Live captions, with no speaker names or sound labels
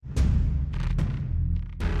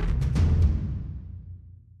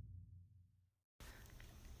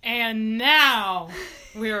And now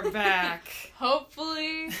we're back.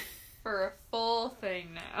 Hopefully for a full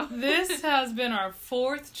thing now. This has been our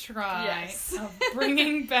fourth try of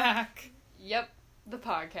bringing back the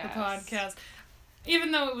podcast. The podcast.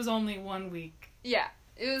 Even though it was only 1 week. Yeah.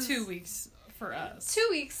 It was 2 weeks for us. 2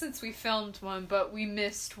 weeks since we filmed one, but we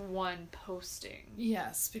missed one posting.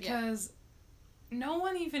 Yes, because no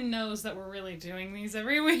one even knows that we're really doing these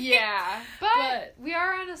every week. Yeah, but we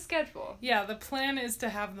are on a schedule. Yeah, the plan is to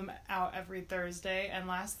have them out every Thursday, and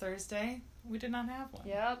last Thursday, we did not have one.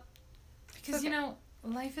 Yep. Because,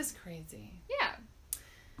 life is crazy. Yeah.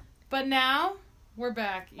 But now, we're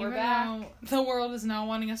back. We're back. Though the world is not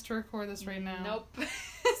wanting us to record this right now. Nope.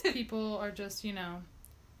 People are just,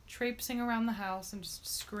 traipsing around the house and just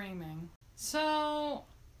screaming. So,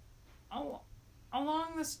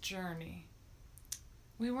 along this journey,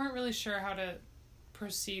 we weren't really sure how to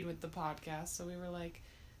proceed with the podcast, so we were like,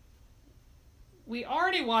 we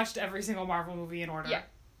already watched every single Marvel movie in order. Yeah.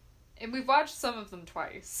 And we've watched some of them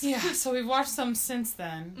twice. Yeah, so we've watched some since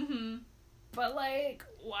then. Mm-hmm. But,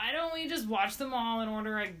 why don't we just watch them all in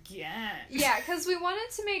order again? Yeah, because we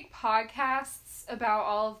wanted to make podcasts about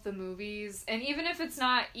all of the movies, and even if it's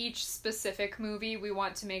not each specific movie, we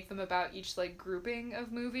want to make them about each, grouping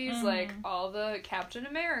of movies. Mm-hmm. All the Captain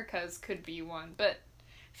Americas could be one, but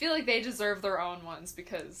I feel like they deserve their own ones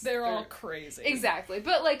because they're all crazy. Exactly.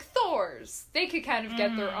 But Thor's, they could kind of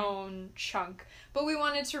get their own chunk. But we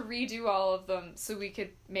wanted to redo all of them so we could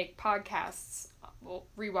make podcasts. We'll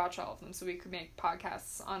rewatch all of them so we could make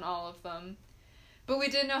podcasts on all of them. But we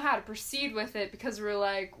didn't know how to proceed with it because we were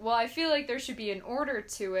like, well, I feel like there should be an order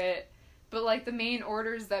to it. But the main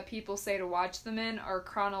orders that people say to watch them in are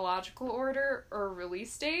chronological order or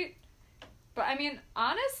release date. But,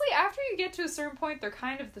 honestly, after you get to a certain point, they're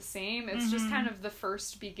kind of the same. It's just kind of the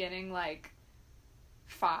first beginning,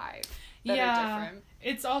 5 that are different.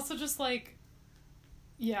 It's also just,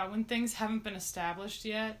 when things haven't been established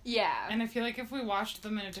yet. Yeah. And I feel like if we watched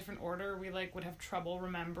them in a different order, we, would have trouble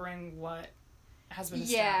remembering what has been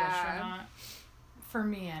established or not. For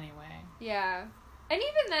me, anyway. Yeah. And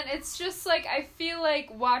even then, it's just, I feel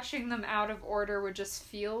like watching them out of order would just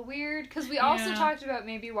feel weird. Because we also talked about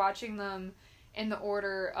maybe watching them in the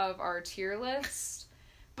order of our tier list.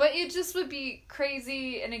 But it just would be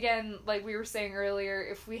crazy. And again, like we were saying earlier,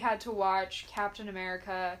 if we had to watch Captain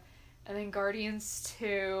America and then Guardians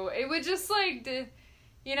 2, it would just, we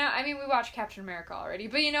watched Captain America already.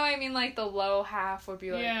 But the low half would be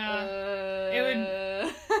It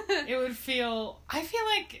would feel... I feel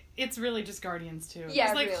like it's really just Guardians 2.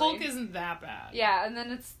 Yeah, because, really. Hulk isn't that bad. Yeah, and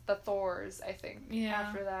then it's the Thors, I think,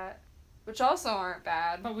 after that. Which also aren't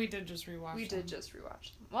bad. But we did just rewatch them. We did just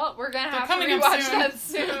rewatch them. Well, we're gonna have to rewatch that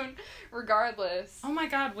soon, regardless. Oh my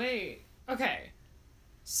god, wait. Okay.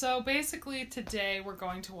 So, basically, today we're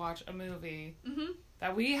going to watch a movie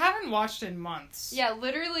that we haven't watched in months. Yeah,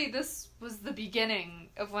 literally, this was the beginning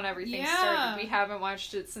of when everything started. We haven't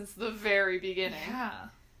watched it since the very beginning. Yeah.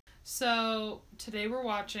 So, today we're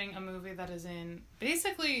watching a movie that is in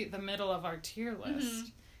basically the middle of our tier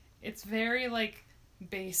list. It's very,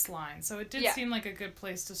 baseline. So, it did seem like a good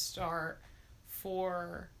place to start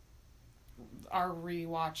for our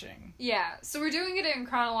rewatching. Yeah, so we're doing it in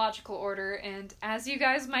chronological order, and as you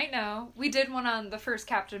guys might know, we did one on the first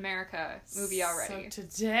Captain America movie already. So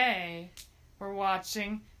today, we're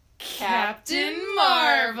watching Captain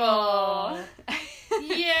Marvel!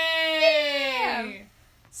 Yay! Yeah.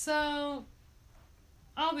 So,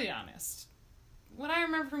 I'll be honest. What I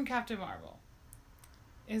remember from Captain Marvel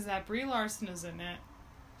is that Brie Larson is in it,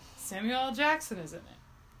 Samuel L. Jackson is in it,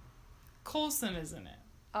 Coulson is in it.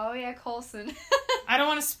 Oh, yeah, Coulson. I don't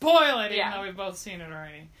want to spoil it, even though we've both seen it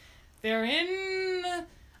already. They're in...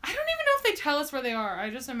 I don't even know if they tell us where they are. I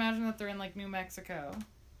just imagine that they're in, New Mexico.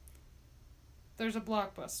 There's a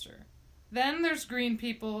Blockbuster. Then there's green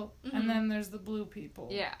people, and then there's the blue people.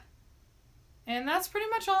 Yeah. And that's pretty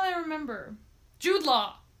much all I remember. Jude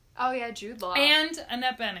Law. Oh, yeah, Jude Law. And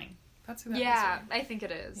Annette Bening. That's who that is. Yeah, I think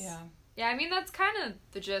it is. Yeah. Yeah, that's kind of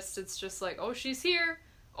the gist. It's just oh, she's here.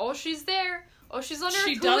 Oh, she's there. Oh, she's on Earth.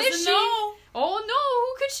 She Who doesn't is she? know. Oh, no.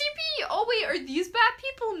 Who could she be? Oh, wait. Are these bad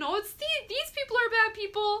people? No, it's these people are bad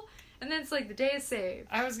people. And then it's the day is saved.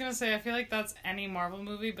 I was going to say, I feel like that's any Marvel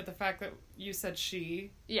movie, but the fact that you said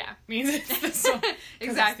she... Yeah. Means it's this one.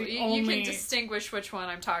 Exactly. You can distinguish which one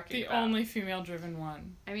I'm talking about. The only female-driven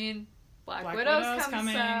one. Black Widow's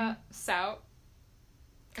coming. Sout.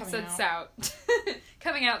 I said Sout.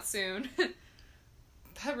 Coming out soon.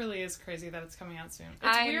 That really is crazy that it's coming out soon. It's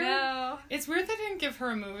I weird. know. It's weird they didn't give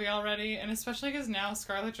her a movie already, and especially because now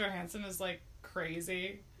Scarlett Johansson is,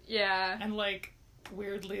 crazy. Yeah. And,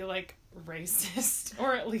 weirdly, racist,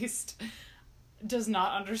 or at least does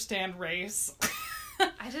not understand race.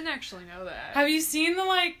 I didn't actually know that. Have you seen the,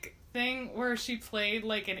 like, thing where she played,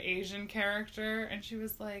 like, an Asian character, and she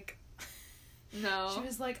was like... No. She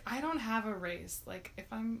was like, I don't have a race. Like,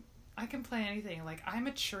 I can play anything. Like, I'm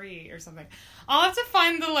a tree or something. I'll have to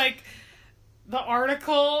find the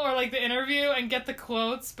article or, like, the interview and get the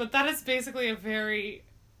quotes, but that is basically a very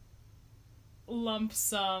lump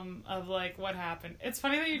sum of, like, what happened. It's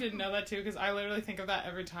funny that you didn't know that, too, because I literally think of that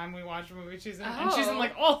every time we watch a movie she's in, and she's in,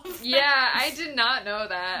 like, all of them. Yeah, I did not know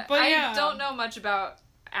that. But yeah. I don't know much about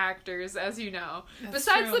actors, as you know. That's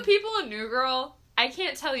Besides true. the people in New Girl, I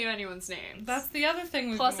can't tell you anyone's names. That's the other thing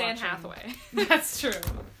we've Plus been Anne watching. Hathaway. That's true.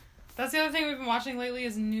 That's the other thing we've been watching lately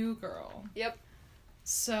is New Girl. Yep.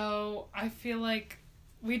 So, I feel like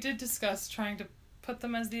we did discuss trying to put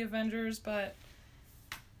them as the Avengers, but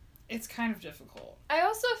it's kind of difficult. I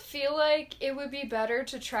also feel like it would be better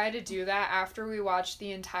to try to do that after we watch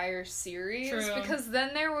the entire series. True. Because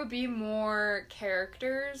then there would be more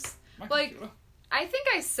characters. Like, I think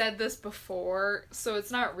I said this before, so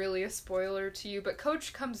it's not really a spoiler to you, but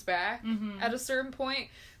Coach comes back at a certain point.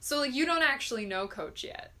 So, like, you don't actually know Coach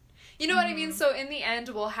yet. You know what I mean? So, in the end,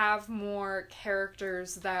 we'll have more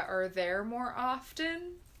characters that are there more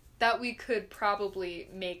often that we could probably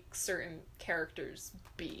make certain characters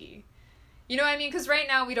be. You know what I mean? Because right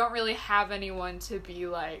now, we don't really have anyone to be,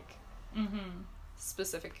 like,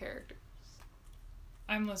 specific characters.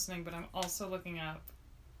 I'm listening, but I'm also looking up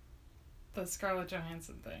the Scarlett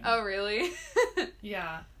Johansson thing. Oh, really?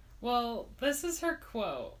 Yeah. Well, this is her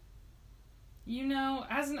quote. You know,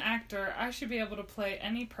 as an actor, I should be able to play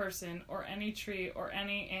any person or any tree or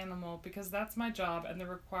any animal because that's my job and the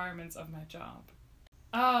requirements of my job.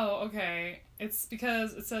 Oh, okay. It's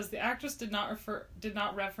because it says the actress did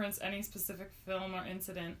not reference any specific film or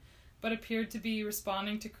incident, but appeared to be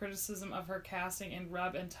responding to criticism of her casting in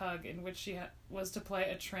Rub and Tug, in which she was to play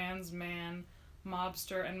a trans man,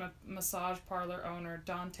 mobster, and massage parlor owner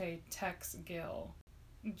Dante Tex Gill.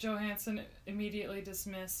 Johansson immediately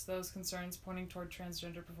dismissed those concerns, pointing toward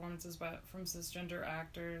transgender performances from cisgender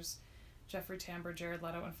actors Jeffrey Tambor, Jared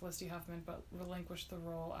Leto, and Felicity Huffman, but relinquished the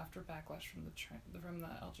role after backlash from the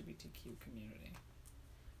LGBTQ community.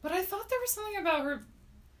 But I thought there was something about her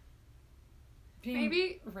being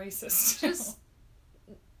maybe racist. Just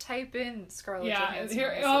type in Scarlett Johansson.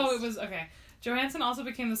 It was okay. Johansson also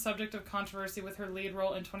became the subject of controversy with her lead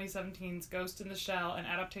role in 2017's Ghost in the Shell, an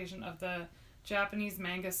adaptation of the Japanese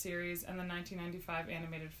manga series and the 1995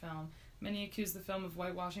 animated film. Many accused the film of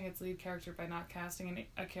whitewashing its lead character by not casting an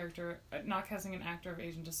actor of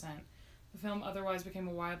Asian descent. The film otherwise became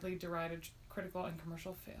a widely derided critical and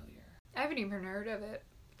commercial failure. I haven't even heard of it.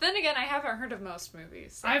 Then again, I haven't heard of most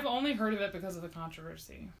movies. So. I've only heard of it because of the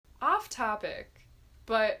controversy. Off topic,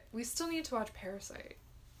 but we still need to watch Parasite.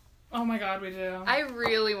 Oh my god, we do. I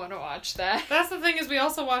really want to watch that. That's the thing, is we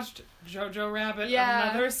also watched Jojo Rabbit,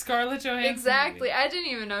 another Scarlett Johansson Exactly. movie. I didn't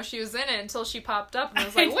even know she was in it until she popped up, and I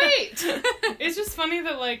was like, wait! It's just funny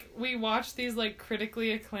that, like, we watch these, like,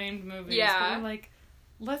 critically acclaimed movies. Yeah. But we're like,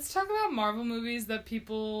 let's talk about Marvel movies that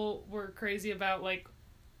people were crazy about, like,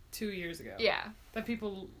 2 years ago. Yeah. That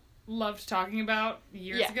people loved talking about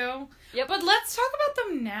years ago. Yep. But let's talk about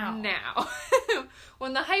them now. Now.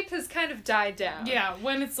 When the hype has kind of died down. Yeah,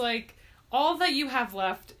 when it's like, all that you have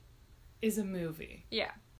left is a movie.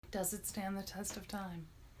 Yeah. Does it stand the test of time?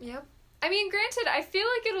 Yep. I mean, granted, I feel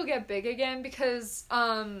like it'll get big again because,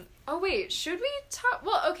 oh wait, should we talk,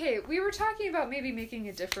 well, okay, we were talking about maybe making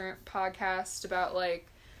a different podcast about, like,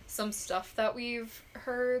 some stuff that we've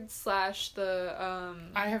heard, / the,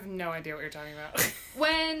 I have no idea what you're talking about.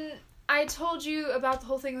 When I told you about the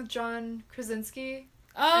whole thing with John Krasinski.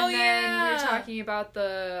 Oh, and then yeah! we were talking about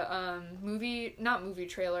the, not movie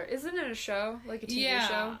trailer. Isn't it a show? Like a TV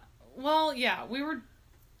show? Well, yeah,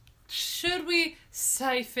 should we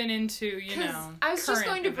siphon into, you know, I was just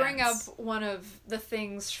going to bring up events? one of the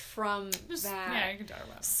things from that. Yeah, you can talk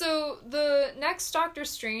about it. So, the next Doctor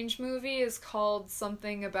Strange movie is called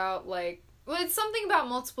something about, like, well, it's something about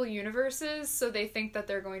multiple universes, so they think that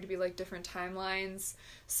they're going to be, like, different timelines.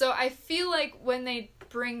 So, I feel like when they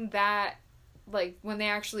bring that, like, when they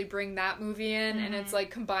actually bring that movie in, and it's, like,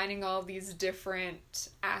 combining all these different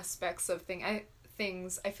aspects of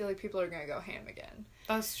things, I feel like people are gonna go ham again.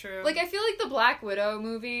 That's true. Like, I feel like the Black Widow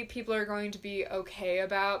movie, people are going to be okay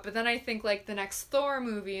about, but then I think, like, the next Thor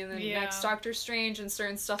movie and the next Doctor Strange and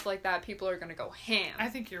certain stuff like that, people are going to go ham. I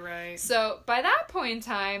think you're right. So, by that point in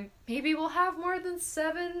time, maybe we'll have more than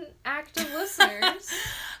 7 active listeners.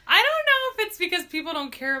 I don't know if it's because people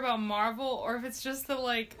don't care about Marvel, or if it's just that,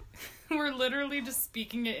 like, we're literally just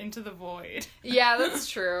speaking it into the void. Yeah, that's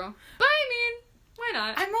true. But, I mean... Why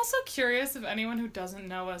not? I'm also curious if anyone who doesn't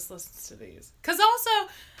know us listens to these. Because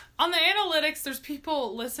also, on the analytics, there's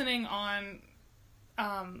people listening on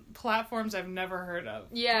platforms I've never heard of.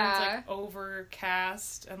 Yeah. It's like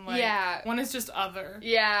Overcast and like one is just other.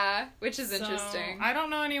 Yeah, which is interesting. I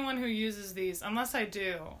don't know anyone who uses these, unless I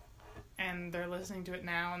do. And they're listening to it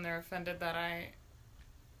now and they're offended that I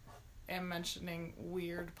am mentioning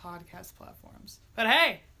weird podcast platforms. But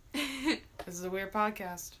hey, this is a weird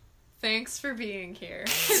podcast. Thanks for being here.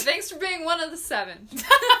 Thanks for being one of the 7.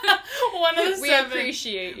 One of the 7. We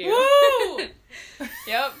appreciate you. Woo!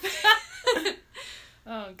 Yep.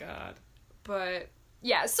 Oh, God. But,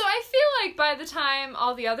 yeah, so I feel like by the time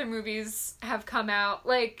all the other movies have come out,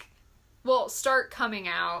 like, will start coming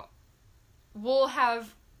out, we'll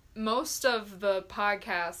have most of the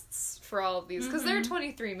podcasts for all of these, because there are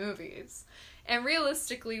 23 movies. And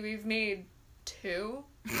realistically, we've made 2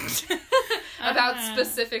 about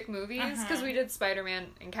specific movies, because we did Spider-Man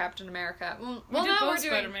and Captain America. Well, we did now both we're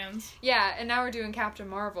doing Spider-Mans. Yeah, and now we're doing Captain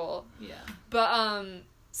Marvel. Yeah. But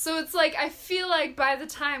so it's like, I feel like by the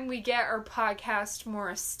time we get our podcast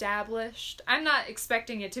more established, I'm not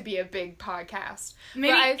expecting it to be a big podcast.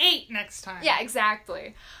 Maybe 8 next time. Yeah,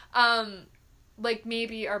 exactly. Like,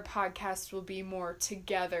 maybe our podcast will be more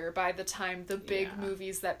together by the time the big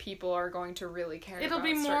movies that people are going to really care about It'll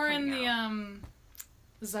be more in the out.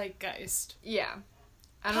 Zeitgeist. Yeah.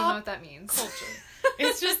 I don't know what that means. Culture.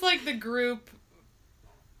 It's just like the group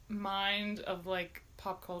mind of like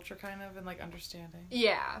pop culture kind of, and like understanding.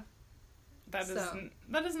 Yeah. That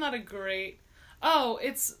is not a great... Oh,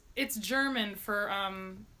 it's German for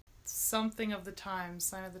something of the times,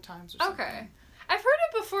 sign of the times or something. Okay. I've heard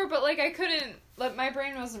it before, but like I couldn't, like my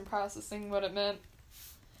brain wasn't processing what it meant.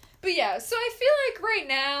 But yeah, so I feel like right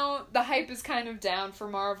now the hype is kind of down for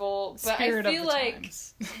Marvel, but Spirit I feel like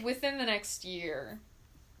times. within the next year,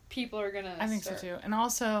 people are gonna I think so too. And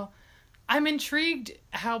also, I'm intrigued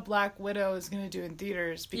how Black Widow is gonna do in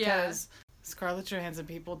theaters, because Scarlett Johansson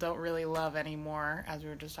people don't really love anymore, as we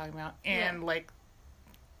were just talking about, and like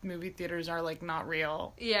movie theaters are like not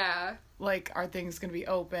real. Yeah. Like, are things gonna be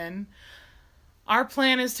open? Our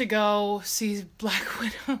plan is to go see Black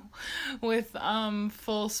Widow with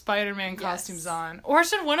full Spider-Man costumes on. Or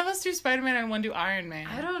should one of us do Spider-Man and one do Iron Man?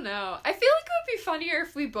 I don't know. I feel like it would be funnier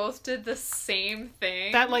if we both did the same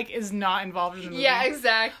thing. That, like, is not involved in the movie. Yeah,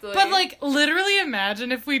 exactly. But, like, literally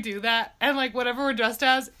imagine if we do that and, like, whatever we're dressed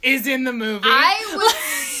as is in the movie. I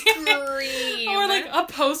would scream. Or, like,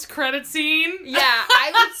 a post-credit scene. Yeah,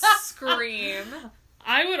 I would scream.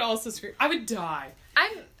 I would also scream. I would die.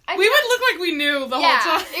 We would look like we knew the whole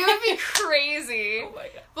time. It would be crazy. Oh my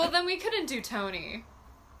God. Well, then we couldn't do Tony.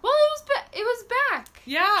 Well, it was back.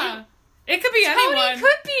 Yeah. It could be Tony anyone.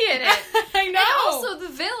 could be in it. I know. And also, the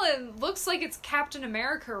villain looks like it's Captain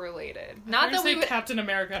America related. Not that we would... Captain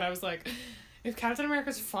America, and I was like, if Captain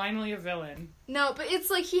America's finally a villain. No, but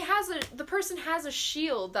it's like the person has a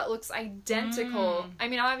shield that looks identical. I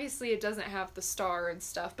mean, obviously it doesn't have the star and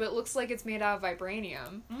stuff, but it looks like it's made out of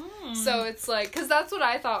vibranium. So it's like, because that's what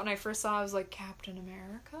I thought when I first saw it. I was like, Captain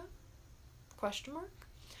America? Question mark?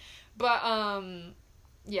 But,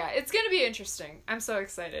 yeah, it's gonna be interesting. I'm so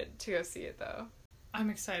excited to go see it, though.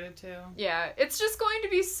 I'm excited, too. Yeah, it's just going to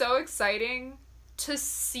be so exciting to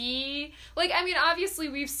see, like, I mean, obviously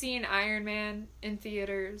we've seen Iron Man in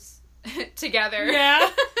theaters together. Yeah.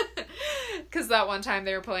 Because that one time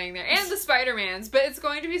they were playing there. And the Spider-Mans. But it's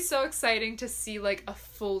going to be so exciting to see, like, a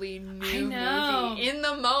fully new movie in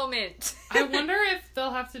the moment. I wonder if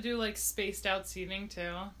they'll have to do, like, spaced out seating,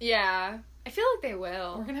 too. Yeah. I feel like they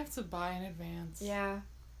will. We're gonna have to buy in advance. Yeah.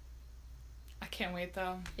 I can't wait,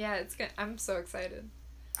 though. Yeah, I'm so excited.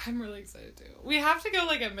 I'm really excited, too. We have to go,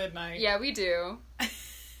 like, at midnight. Yeah, we do.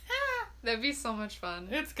 That'd be so much fun.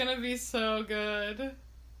 It's gonna be so good.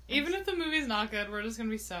 Even if the movie's not good, we're just gonna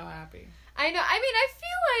be so happy. I know. I mean, I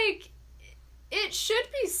feel like it should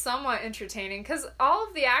be somewhat entertaining, because all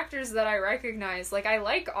of the actors that I recognize, like, I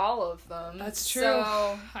like all of them. That's true.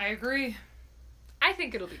 So, I agree. I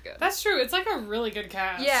think it'll be good. That's true. It's, like, a really good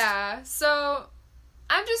cast. Yeah, so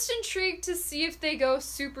I'm just intrigued to see if they go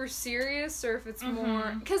super serious, or if it's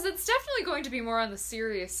more... Because it's definitely going to be more on the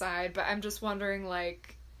serious side, but I'm just wondering,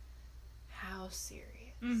 like, how serious?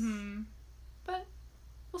 Mm-hmm. But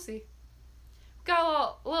we'll see.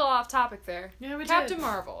 got a little off topic there. Yeah, we Captain did.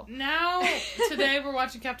 Marvel. Now, today we're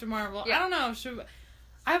watching Captain Marvel. Yeah. I don't know.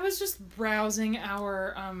 I was just browsing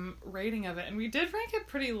our rating of it, and we did rank it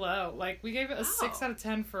pretty low. Like, we gave it a 6 out of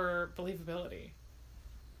 10 for believability.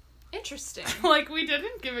 Interesting. Like, we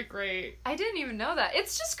didn't give it great. I didn't even know that.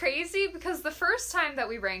 It's just crazy because the first time that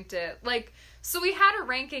we ranked it, like, so we had a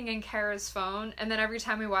ranking in Kara's phone, and then every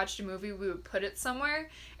time we watched a movie, we would put it somewhere.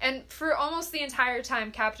 And for almost the entire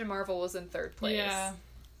time, Captain Marvel was in third place. Yeah.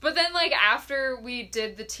 But then, like, after we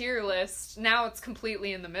did the tier list, now it's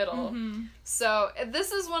completely in the middle. Mm-hmm. So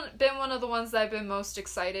this has been one of the ones that I've been most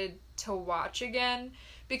excited to watch again.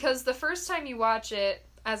 Because the first time you watch it,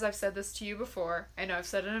 as I've said this to you before, I know I've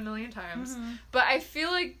said it a million times, but I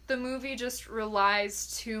feel like the movie just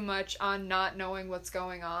relies too much on not knowing what's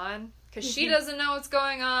going on. Because she doesn't know what's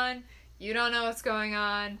going on, you don't know what's going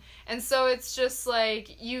on, and so it's just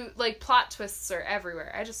like, plot twists are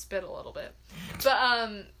everywhere. I just spit a little bit.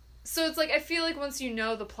 But, so it's like, I feel like once you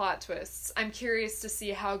know the plot twists, I'm curious to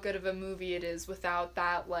see how good of a movie it is without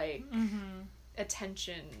that, like,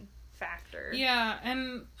 attention factor. Yeah,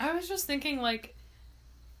 and I was just thinking, like,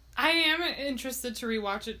 I am interested to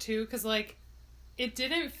rewatch it too, because, like, it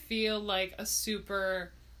didn't feel like a superhero-y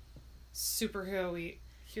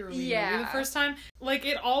movie the first time. Like,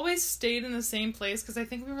 it always stayed in the same place, because I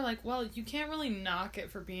think we were like, well, you can't really knock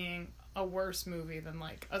it for being a worse movie than,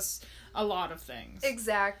 like, a lot of things.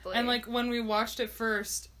 Exactly. And, like, when we watched it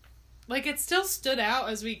first, like, it still stood out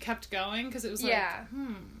as we kept going, because it was like,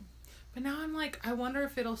 But now I'm like, I wonder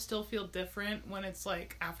if it'll still feel different when it's,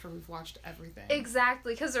 like, after we've watched everything.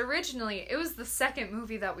 Exactly, because originally, it was the second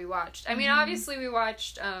movie that we watched. I mean, obviously, we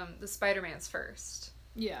watched the Spider-Mans first.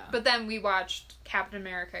 Yeah. But then we watched Captain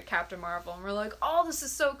America, Captain Marvel, and we're like, oh, this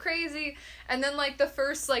is so crazy. And then, like, the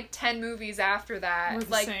first, like, 10 movies after that, We're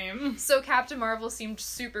the like, same. So Captain Marvel seemed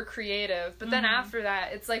super creative. But then after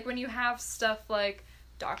that, it's like when you have stuff like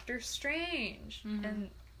Doctor Strange and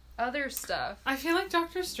other stuff. I feel like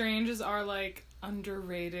Doctor Strange is our, like,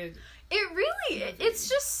 underrated. It really, it's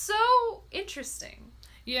just so interesting.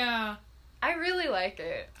 Yeah. I really like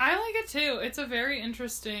it. I like it too. It's a very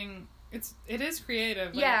interesting, it is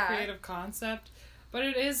creative, like a creative concept, but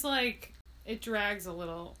it is, like, it drags a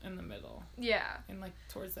little in the middle. Yeah. And, like,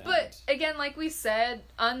 towards the end. But, again, like we said,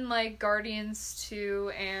 unlike Guardians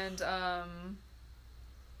 2 and,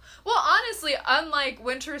 well, honestly, unlike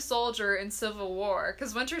Winter Soldier and Civil War,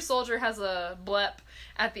 because Winter Soldier has a blep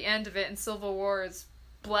at the end of it, and Civil War is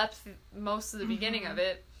blep most of the beginning of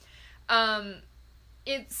it,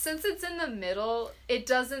 since it's in the middle, it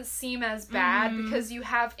doesn't seem as bad, because you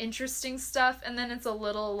have interesting stuff, and then it's a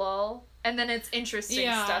little lull, and then it's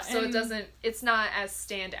interesting stuff, so it's not as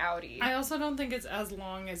stand-outy. I also don't think it's as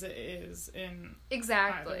long as it is in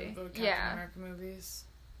exactly. either of the Captain America movies.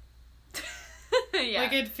 Yeah.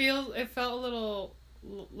 Like, it felt a little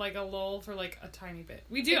like a lull for, like, a tiny bit.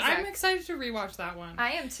 I'm excited to rewatch that one.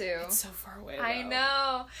 I am too. It's so far away, though. I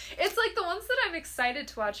know. It's like the ones that I'm excited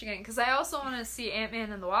to watch again, because I also want to see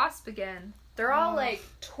Ant-Man and the Wasp again. They're all, like,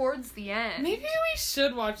 towards the end. Maybe we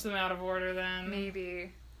should watch them out of order, then.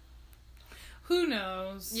 Maybe. Who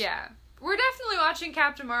knows? Yeah. We're definitely watching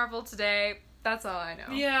Captain Marvel today. That's all I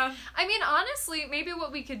know. Yeah. I mean, honestly, maybe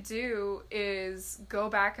what we could do is go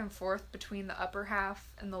back and forth between the upper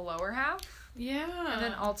half and the lower half. Yeah. And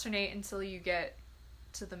then alternate until you get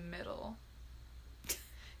to the middle.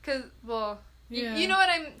 Because, well, you know what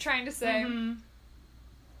I'm trying to say?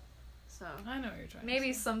 So. I know what you're trying maybe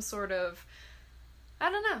to say. some sort of,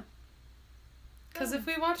 I don't know. Because if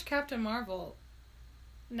we watch Captain Marvel,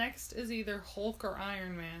 next is either Hulk or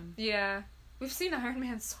Iron Man. Yeah. We've seen Iron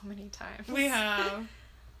Man so many times. We have.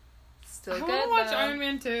 Still I good, want to watch though. Iron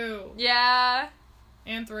Man 2. Yeah.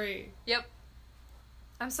 And 3. Yep.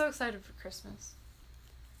 I'm so excited for Christmas.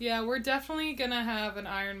 Yeah, we're definitely gonna have an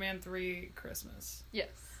Iron Man 3 Christmas. Yes.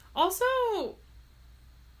 Also,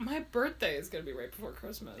 my birthday is gonna be right before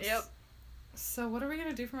Christmas. Yep. So what are we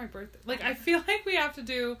gonna do for my birthday? Like, I feel like we have to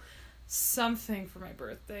do something for my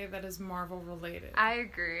birthday that is Marvel related. I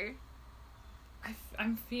agree.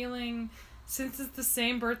 I'm feeling, since it's the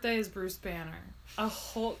same birthday as Bruce Banner, a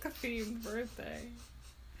Hulk-themed birthday.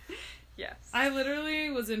 Yes. I literally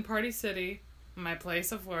was in Party City, my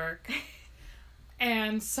place of work,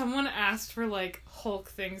 and someone asked for, like, Hulk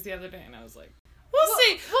things the other day, and I was like, we'll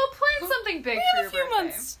see. We'll plan something big for your few birthday.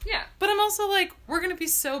 Months. Yeah. But I'm also like, we're going to be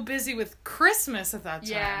so busy with Christmas at that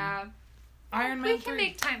time. Yeah. Iron Man 3. We can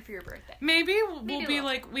make time for your birthday. Maybe we'll be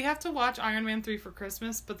like, we have to watch Iron Man 3 for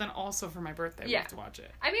Christmas, but then also for my birthday we have to watch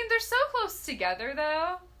it. I mean, they're so close together,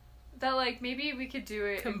 though, that, like, maybe we could do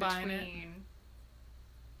it Combine in between.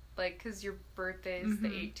 Like, because your birthday is the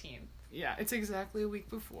 18th. Yeah, it's exactly a week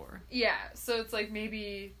before. Yeah, so it's like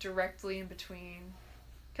maybe directly in between.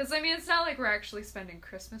 Because, I mean, it's not like we're actually spending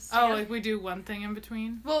Christmas together. Oh, like we do one thing in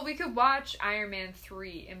between? Well, we could watch Iron Man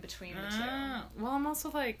 3 in between the two. Well, I'm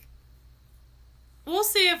also like... We'll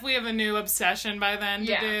see if we have a new obsession by then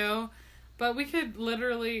to do. But we could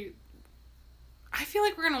literally... I feel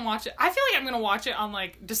like we're going to watch it. I feel like I'm going to watch it on,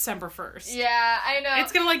 like, December 1st. Yeah, I know.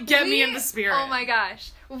 It's going to, like, get me in the spirit. Oh my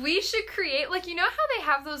gosh. We should create, like, you know how they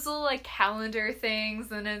have those little, like, calendar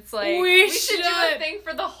things, and it's like... We should do a thing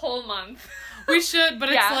for the whole month. We should, but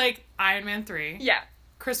it's like Iron Man 3. Yeah.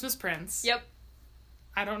 Christmas Prince. Yep.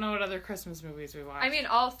 I don't know what other Christmas movies we watched. I mean,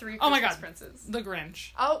 all 3 Christmas oh my God. Princes. The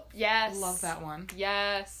Grinch. Oh, yes. Love that one.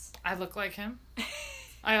 Yes. I look like him.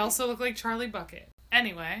 I also look like Charlie Bucket.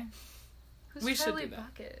 Anyway. Who's we Charlie should do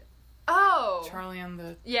that. Bucket? Oh. Charlie on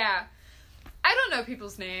the... Yeah. I don't know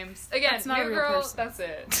people's names. Again, that's not New a real Girl, person. that's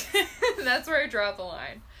it. That's where I draw the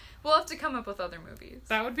line. We'll have to come up with other movies.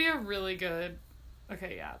 That would be a really good...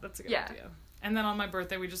 Okay, yeah, that's a good idea. And then on my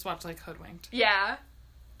birthday, we just watched, like, Hoodwinked. Yeah.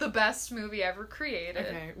 The best movie ever created.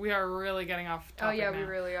 Okay, we are really getting off topic now. we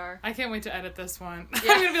really are. I can't wait to edit this one.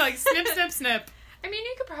 Yeah. I'm gonna be like, snip, snip, snip. I mean,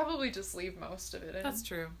 you could probably just leave most of it in. That's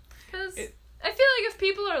true. Because I feel like if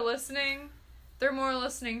people are listening, they're more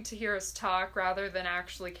listening to hear us talk rather than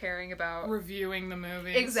actually caring about... Reviewing the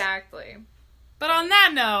movies. Exactly. But on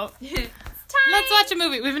that note, time. Let's watch a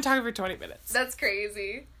movie. We've been talking for 20 minutes. That's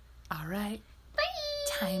crazy. All right. Bye.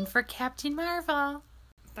 Time for Captain Marvel.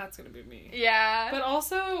 That's gonna be me. Yeah. But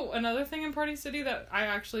also, another thing in Party City that I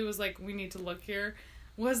actually was like, we need to look here,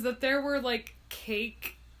 was that there were, like,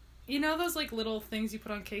 cake... You know those, like, little things you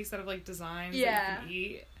put on cakes that have, like, designs that you can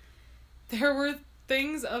eat? There were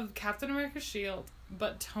things of Captain America's shield,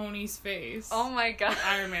 but Tony's face. Oh my god.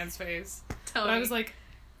 Iron Man's face. Tony. But I was like,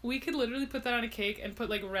 we could literally put that on a cake and put,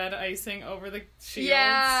 like, red icing over the shields.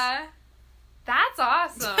 Yeah. That's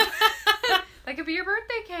awesome. That could be your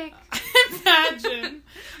birthday cake. Imagine.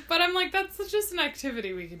 But I'm like, that's just an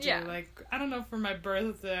activity we could do. Yeah. Like, I don't know, for my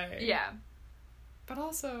birthday. Yeah. But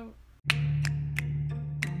also...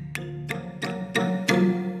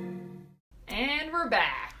 And we're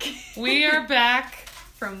back. We are back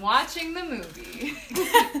from watching the movie.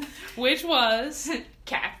 Which was...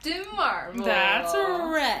 Captain Marvel. That's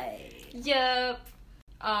right. Yep.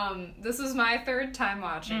 This is my third time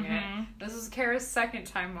watching it. This is Kara's second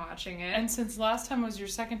time watching it. And since last time was your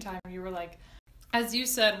second time, you were like, as you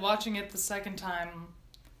said, watching it the second time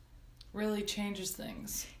really changes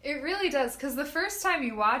things. It really does, because the first time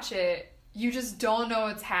you watch it, you just don't know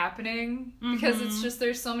what's happening, because it's just,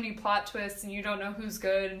 there's so many plot twists, and you don't know who's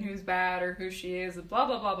good and who's bad, or who she is, and blah,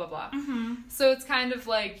 blah, blah, blah, blah. So it's kind of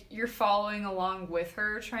like, you're following along with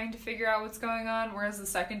her, trying to figure out what's going on, whereas the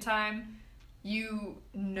second time, you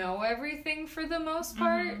know everything for the most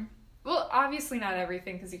part. Well, obviously not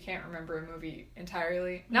everything, because you can't remember a movie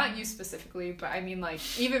entirely. Not you specifically, but I mean, like,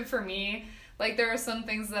 even for me, like, there are some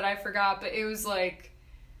things that I forgot, but it was, like,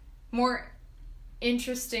 more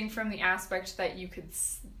interesting from the aspect that you could,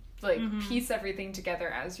 like, piece everything together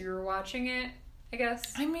as you were watching it, I guess.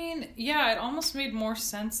 I mean, yeah, it almost made more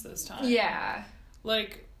sense this time. Yeah.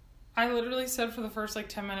 Like, I literally said for the first, like,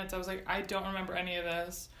 10 minutes, I was like, I don't remember any of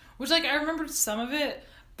this. Which, like, I remembered some of it,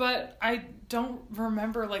 but I don't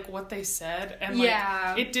remember, like, what they said. And,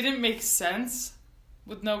 like, it didn't make sense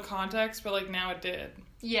with no context, but, like, now it did.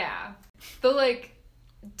 Yeah. The, like,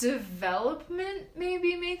 development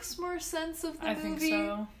maybe makes more sense of the movie. I think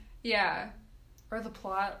so. Yeah. Or the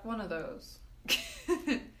plot. One of those.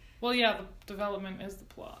 Well, yeah, the development is the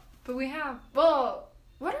plot. But we have... Well,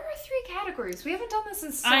 what are our 3 categories? We haven't done this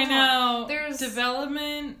in so long. I know. There's...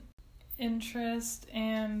 Development, interest,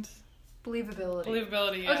 and... Believability.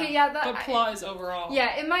 Believability, yeah. Okay, yeah. But plot is overall.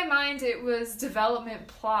 Yeah, in my mind it was development,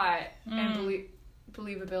 plot, and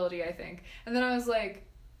believability, I think. And then I was like,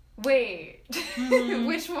 wait,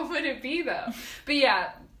 which one would it be, though? But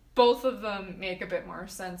yeah, both of them make a bit more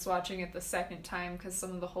sense watching it the second time, because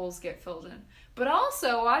some of the holes get filled in. But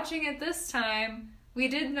also, watching it this time, we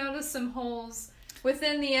did notice some holes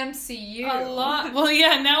within the MCU. A lot. Well,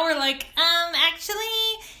 yeah, now we're like,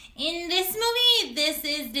 actually... In this movie, this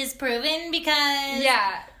is disproven because...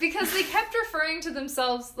 Yeah, because they kept referring to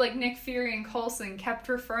themselves, like Nick Fury and Coulson kept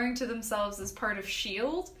referring to themselves as part of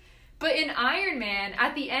S.H.I.E.L.D., but in Iron Man,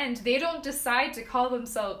 at the end, they don't decide to call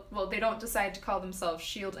themselves... Well, they don't decide to call themselves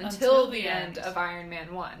S.H.I.E.L.D. until the end of Iron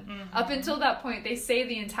Man 1. Up until that point, they say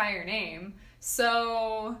the entire name,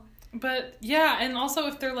 so... But, yeah, and also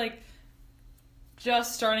if they're, like,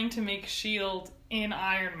 just starting to make S.H.I.E.L.D., in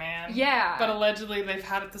Iron Man. Yeah. But allegedly they've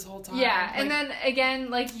had it this whole time. Yeah, Like, and then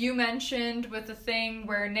again, like you mentioned with the thing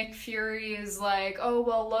where Nick Fury is like, oh,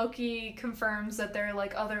 well, Loki confirms that there are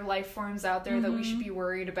like other life forms out there that we should be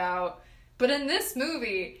worried about. But in this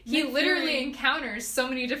movie, he Nick literally Fury- encounters so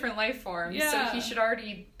many different life forms, so Yeah. he should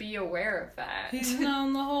already be aware of that. He's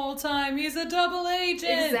known the whole time. He's a double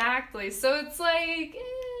agent. Exactly. So it's like,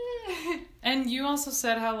 And you also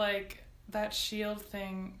said how, like, that shield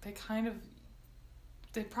thing,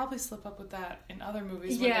 they probably slip up with that in other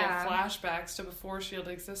movies where they have flashbacks to before shield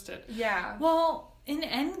existed. Yeah. Well, in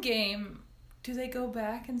Endgame, do they go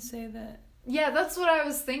back and say that? Yeah, that's what I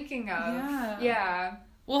was thinking of. Yeah. Yeah.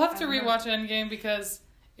 We'll have to I don't rewatch Endgame because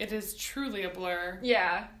it is truly a blur.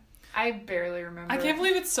 Yeah. I barely remember. I can't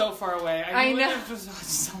believe it's so far away. I know. I've just watched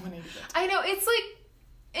so many of it. I know, it's like,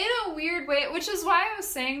 in a weird way, which is why I was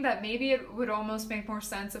saying that maybe it would almost make more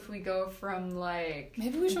sense if we go from, like,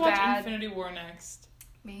 Maybe we should watch Infinity War next.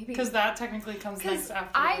 Maybe. Because that technically comes next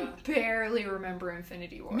after I barely remember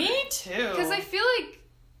Infinity War. Me too. Because I feel like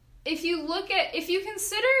if you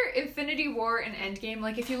consider Infinity War and Endgame,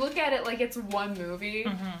 like if you look at it like it's one movie,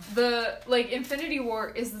 the like Infinity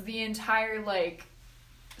War is the entire like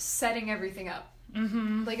setting everything up.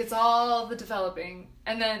 Mm-hmm. Like it's all the developing,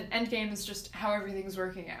 and then Endgame is just how everything's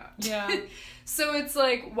working out. Yeah. So it's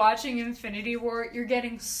like watching Infinity War, you're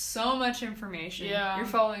getting so much information. Yeah. You're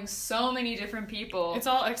following so many different people. It's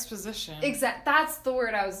all exposition. That's the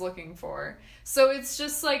word I was looking for. So it's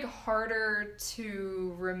just like harder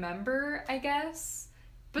to remember, I guess.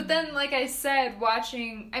 But then, like I said,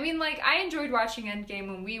 I enjoyed watching Endgame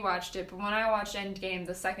when we watched it, but when I watched Endgame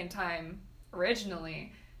the second time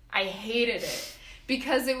originally, I hated it.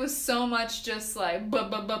 Because it was so much just like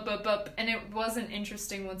bup, and it wasn't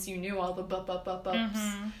interesting once you knew all the bups.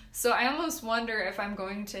 So I almost wonder if I'm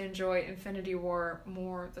going to enjoy Infinity War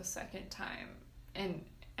more the second time and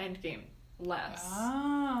Endgame less.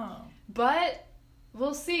 Oh. But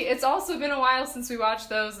we'll see. It's also been a while since we watched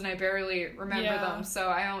those, and I barely remember them, so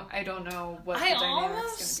I don't know what the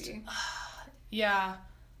dynamic's gonna be. Yeah.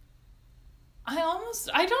 I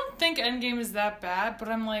don't think Endgame is that bad, but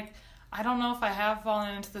I'm like, I don't know if I have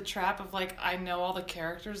fallen into the trap of, like, I know all the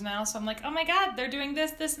characters now, so I'm like, oh my god, they're doing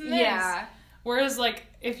this, this, and this. Yeah. Whereas, like,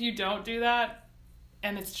 if you don't do that,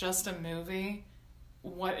 and it's just a movie,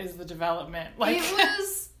 what is the development? Like, It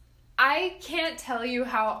was... I can't tell you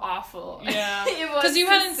how awful Yeah. it was. Because you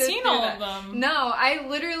to hadn't sit seen through all that. of them. No, I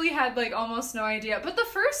literally had, like, almost no idea. But the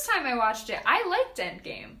first time I watched it, I liked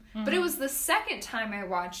Endgame. But it was the second time I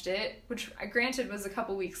watched it, which, granted, was a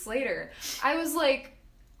couple weeks later, I was like...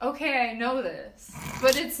 Okay, I know this,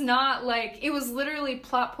 but it's not like, it was literally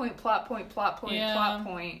plot point, plot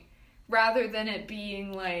point, rather than it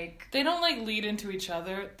being like... They don't, like, lead into each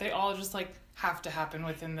other. They all just, like, have to happen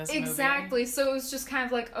within this movie. Exactly, so it was just kind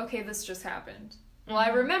of like, okay, this just happened. Well, I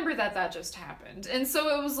remember that just happened. And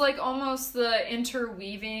so it was, like, almost the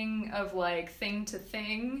interweaving of, like, thing to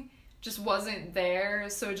thing just wasn't there,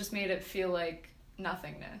 so it just made it feel like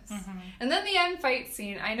nothingness. And then the end fight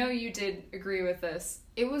scene, I know you did agree with this,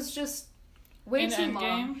 it was just way too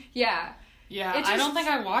long. Yeah. Yeah, It I just- don't think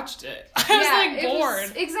I watched it. I was, like,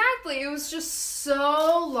 bored. Exactly. It was just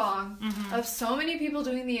so long of so many people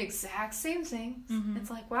doing the exact same things.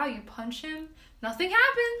 It's like, wow, you punch him, nothing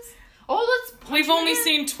happens. Oh, let's punch We've him only again.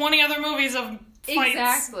 seen 20 other movies of fights.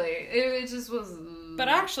 Exactly. It just was... But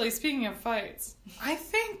actually, speaking of fights, I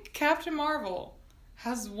think Captain Marvel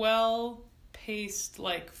has well-paced,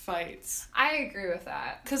 like, fights. I agree with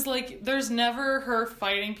that. Because, like, there's never her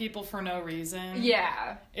fighting people for no reason.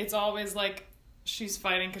 Yeah. It's always, like, she's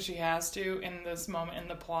fighting because she has to in this moment in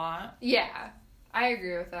the plot. Yeah. I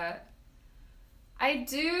agree with that. I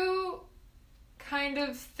do kind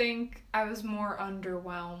of think I was more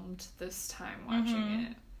underwhelmed this time watching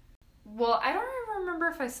it. Well, I don't even remember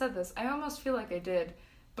if I said this. I almost feel like I did.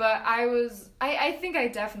 But I think I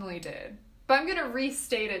definitely did. But I'm going to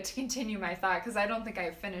restate it to continue my thought because I don't think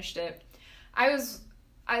I finished it.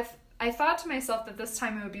 I thought to myself that this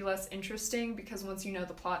time it would be less interesting because once you know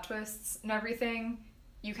the plot twists and everything,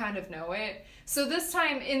 you kind of know it. So this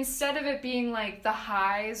time, instead of it being like the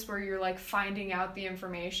highs where you're like finding out the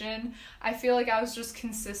information, I feel like I was just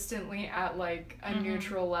consistently at like a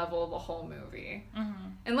neutral level the whole movie.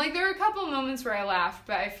 And like there were a couple moments where I laughed,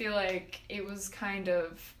 but I feel like it was kind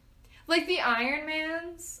of like the Iron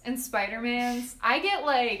Mans and Spider-Mans, I get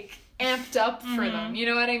like amped up for them. You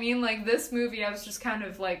know what I mean? Like this movie, I was just kind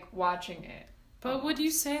of like watching it. But would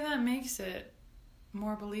you say that makes it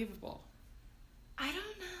more believable? I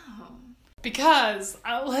don't know. Because,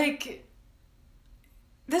 like,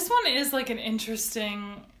 this one is, like, an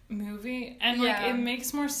interesting movie, and, like, Yeah. it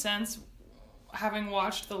makes more sense. having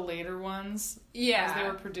watched the later ones as they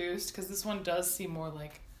were produced, because this one does seem more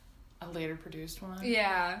like a later produced one.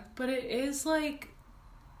 Yeah. But it is, like...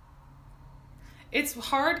 It's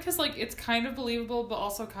hard because, like, it's kind of believable, but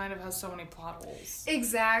also kind of has so many plot holes.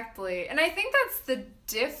 Exactly. And I think that's the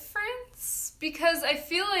difference, because I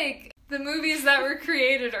feel like the movies that were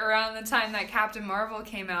created around the time that Captain Marvel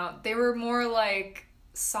came out, they were more, like,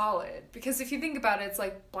 solid. Because if you think about it, it's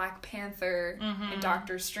like Black Panther and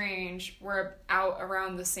Doctor Strange were out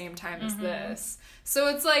around the same time as this. So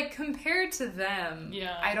it's like, compared to them,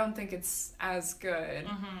 I don't think it's as good.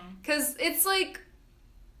 Because it's, like...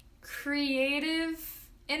 creative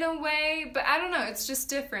in a way, but I don't know, it's just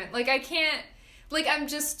different. Like, I can't, like,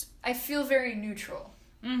 I feel very neutral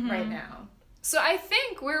right now. So I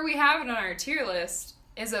think where we have it on our tier list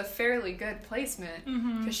is a fairly good placement,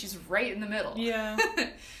 because she's right in the middle. Yeah.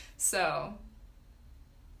 So,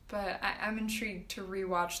 but I'm intrigued to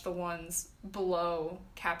rewatch the ones below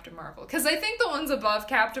Captain Marvel, because I think the ones above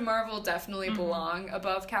Captain Marvel definitely belong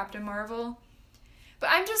above Captain Marvel. But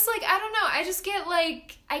I'm just like, I don't know. I just get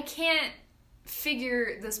like, I can't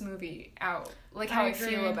figure this movie out. Like, how I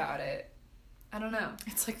feel about it. I don't know.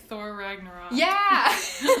 It's like Thor Ragnarok. Yeah!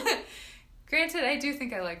 Granted, I do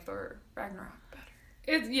think I like Thor Ragnarok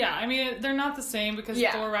better. I mean, they're not the same, because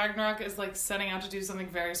Thor Ragnarok is like setting out to do something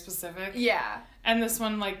very specific. Yeah. And this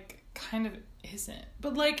one, like, kind of isn't.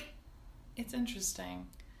 But, like, it's interesting.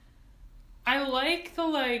 I like the,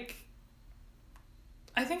 like...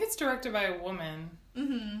 I think it's directed by a woman.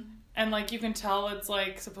 And, like, you can tell it's,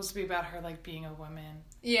 like, supposed to be about her, like, being a woman.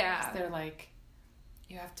 Yeah. 'Cause they're, like,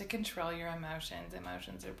 you have to control your emotions.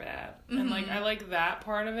 Emotions are bad. And, like, I like that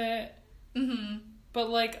part of it. But,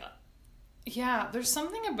 like, yeah, there's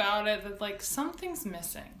something about it that, like, something's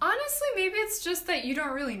missing. Honestly, maybe it's just that you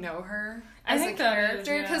don't really know her I as think a character.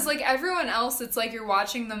 that is, Because, like, everyone else, it's like you're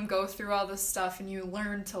watching them go through all this stuff and you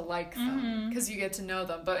learn to like them because you get to know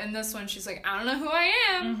them. But in this one, she's like, I don't know who I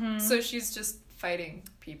am. So she's just fighting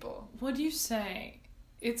people. Would you say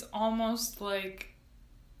it's almost like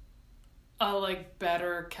a, like,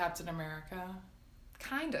 better Captain America?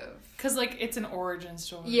 Kind of. Because, like, it's an origin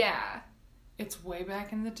story. Yeah. It's way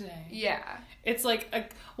back in the day. Yeah. It's like,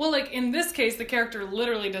 like, in this case, the character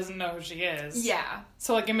literally doesn't know who she is. Yeah.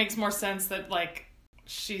 So, like, it makes more sense that, like,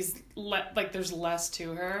 she's, like, there's less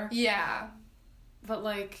to her. Yeah. But,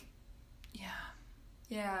 like, yeah.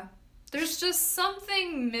 Yeah. There's just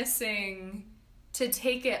something missing to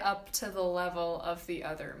take it up to the level of the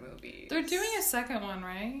other movies. They're doing a second one,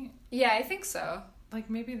 right? Yeah, I think so. Like,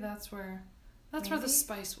 maybe that's where the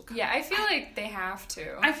spice will come. Yeah, I feel like they have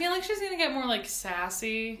to. I feel like she's gonna get more, like,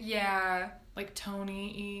 sassy. Yeah. Like,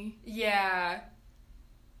 Tony-y. Yeah.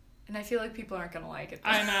 And I feel like people aren't gonna like it, though.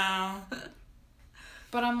 I know.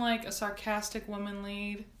 But I'm like, a sarcastic woman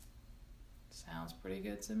lead sounds pretty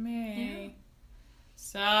good to me. Yeah.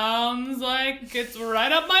 Sounds like it's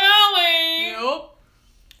right up my alley. Yep.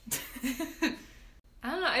 I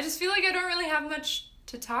don't know. I just feel like I don't really have much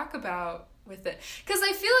to talk about with it. Because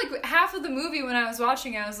I feel like half of the movie when I was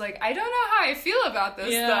watching, I was like, I don't know how I feel about this,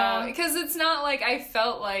 though. Because it's not like I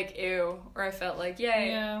felt like, ew, or I felt like, yay.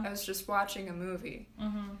 Yeah. I was just watching a movie.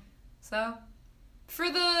 So, for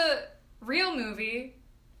the real movie,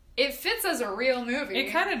 it fits as a real movie.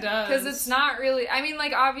 It kind of does. Because it's not really... I mean,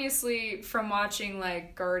 like, obviously, from watching,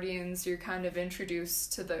 like, Guardians, you're kind of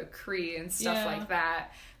introduced to the Kree and stuff like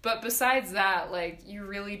that. But besides that, like, you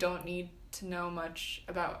really don't need to know much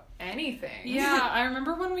about anything. Yeah, I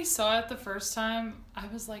remember when we saw it the first time, I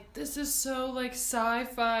was like, this is so, like,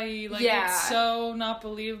 sci-fi. Like, it's so not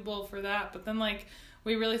believable for that. But then, like,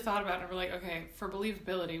 we really thought about it, and we're like, okay, for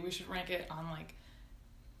believability, we should rank it on, like,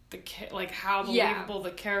 how believable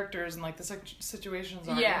the characters and, like, the situations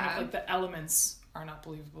are. Yeah. And if, like, the elements are not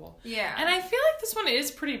believable. Yeah. And I feel like this one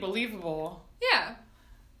is pretty believable. Yeah.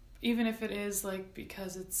 Even if it is, like,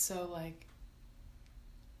 because it's so, like,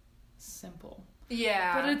 simple.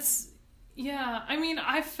 Yeah. But it's... Yeah, I mean,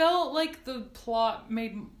 I felt like the plot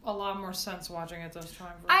made a lot more sense watching it this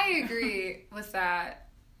time. I agree with that.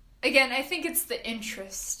 Again, I think it's the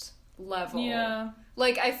interest level. Yeah.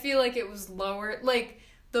 Like, I feel like it was lower. Like,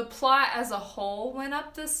 the plot as a whole went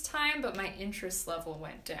up this time, but my interest level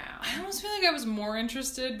went down. I almost feel like I was more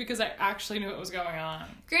interested because I actually knew what was going on.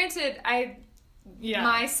 Granted,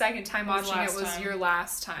 my second time watching it was your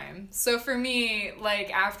last time. So for me, like,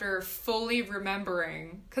 after fully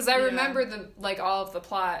remembering, because I remember all of the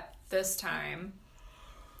plot this time,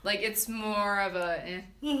 like, it's more of a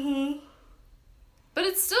But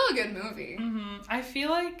it's still a good movie. I feel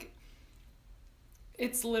like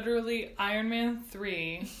it's literally Iron Man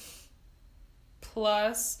 3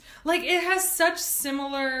 plus... Like, it has such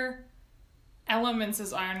similar elements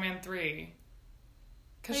as Iron Man 3.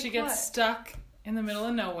 Because Like she gets what? stuck in the middle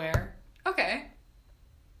of nowhere. Okay.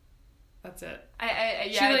 That's it. I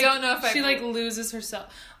don't know if she like loses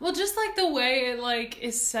herself. Well, just like the way it like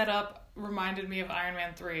is set up reminded me of Iron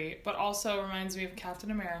Man 3, but also reminds me of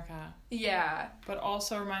Captain America. Yeah. But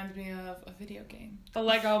also reminds me of a video game. The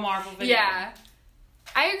Lego Marvel video game. Yeah.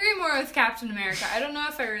 I agree more with Captain America. I don't know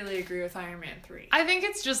if I really agree with Iron Man 3. I think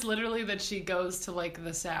it's just literally that she goes to like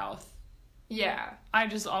the South. Yeah. I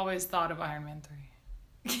just always thought of Iron Man 3.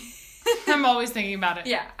 I'm always thinking about it.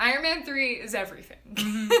 Yeah, Iron Man 3 is everything.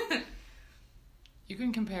 Mm-hmm. You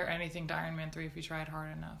can compare anything to Iron Man 3 if you tried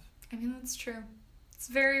hard enough. I mean, that's true. It's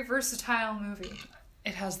a very versatile movie.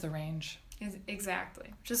 It has the range.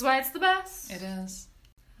 Exactly. Which is why it's the best. It is.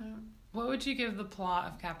 What would you give the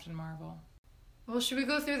plot of Captain Marvel? Well, should we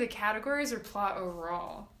go through the categories or plot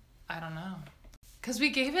overall? I don't know. Because we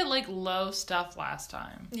gave it like low stuff last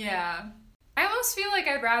time. Yeah. I almost feel like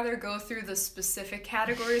I'd rather go through the specific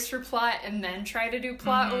categories for plot and then try to do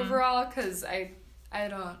plot overall, because I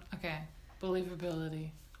don't... Okay. Believability.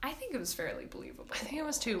 I think it was fairly believable. I think it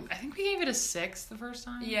was too. I think we gave it a 6 the first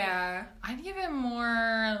time. Yeah. I'd give it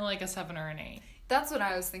more like a 7 or an 8. That's what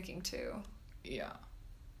I was thinking too. Yeah.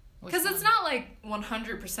 Because it's not like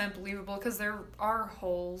 100% believable, because there are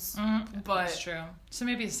holes. But that's true. So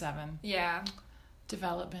maybe a 7. Yeah.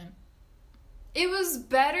 Development. It was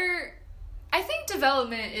better. I think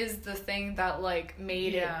development is the thing that like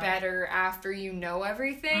made it better after you know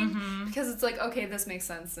everything, because it's like, okay, this makes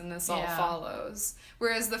sense and this all follows.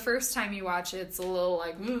 Whereas the first time you watch it, it's a little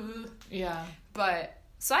like, yeah. But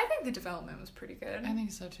so I think the development was pretty good. I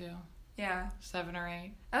think so too. Yeah. 7 or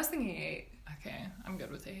 8. I was thinking 8. Okay, I'm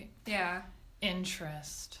good with 8. Yeah.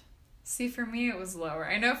 Interest. See, for me it was lower.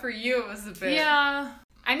 I know for you it was a bit. Yeah.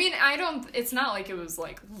 I mean, it's not like it was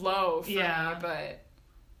like low for me, but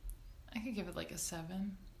I could give it like a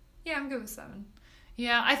 7. Yeah, I'm good with 7.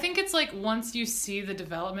 Yeah, I think it's like once you see the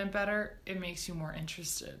development better, it makes you more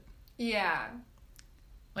interested. Yeah.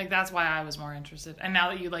 Like, that's why I was more interested. And now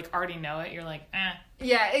that you, like, already know it, you're like, eh.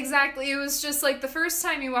 Yeah, exactly. It was just, like, the first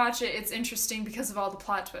time you watch it, it's interesting because of all the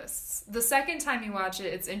plot twists. The second time you watch it,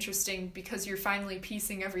 it's interesting because you're finally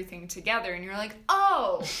piecing everything together, and you're like,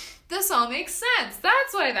 oh, this all makes sense.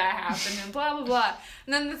 That's why that happened, and blah, blah, blah.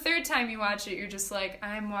 And then the third time you watch it, you're just like,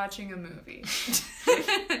 I'm watching a movie.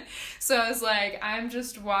 So it's like, I'm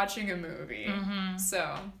just watching a movie. Mm-hmm.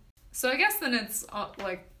 So I guess then it's,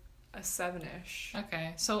 like, a 7-ish.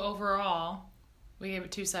 Okay, so overall, we gave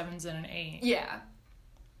it 2 7s and an 8. Yeah.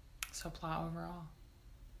 So plot overall.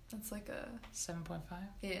 That's like a... 7.5?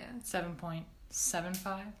 Yeah.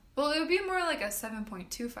 7.75? Well, it would be more like a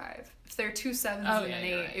 7.25. If there are 2 7s and an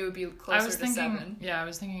 8, right. it would be closer to 7. Yeah, I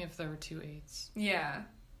was thinking if there were 2 8s. Yeah.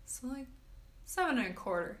 So like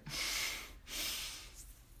 7.25.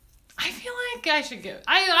 I feel like I should give...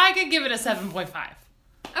 I could give it a 7.5.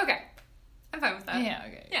 Okay. I'm fine with that. Yeah,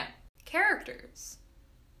 okay. Yeah. Characters.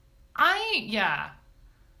 I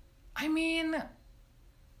mean,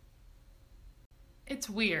 it's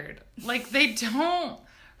weird. Like, they don't...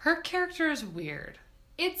 Her character is weird.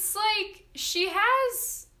 It's like, she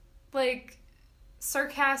has, like,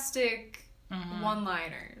 sarcastic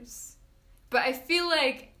one-liners. But I feel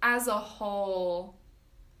like, as a whole,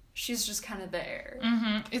 she's just kind of there.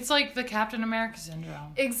 Mm-hmm. It's like the Captain America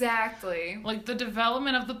syndrome. Exactly. Like, the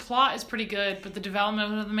development of the plot is pretty good, but the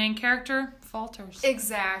development of the main character falters.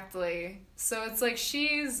 Exactly. So it's like,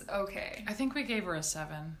 she's okay. I think we gave her a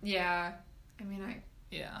 7. Yeah. I mean, I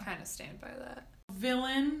Yeah. kind of stand by that.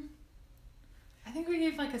 Villain. I think we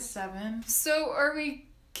gave like a 7. So are we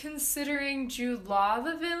considering Jude Law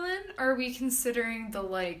the villain? Or are we considering the,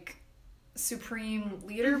 like, supreme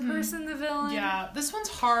leader person the villain? Yeah, this one's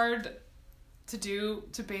hard to do,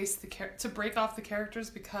 to base to break off the characters,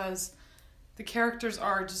 because the characters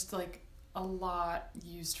are just like a lot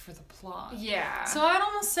used for the plot. Yeah. So I'd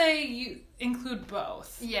almost say you include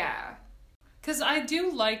both. Yeah. Because I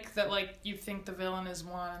do like that, like, you think the villain is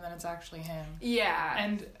one and then it's actually him. Yeah.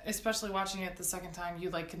 And especially watching it the second time,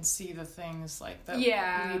 you, like, can see the things, like, that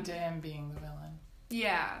lead to him being the villain.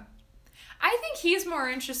 Yeah. I think he's more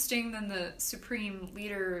interesting than the supreme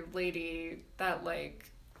leader lady that,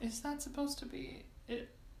 like... Is that supposed to be it?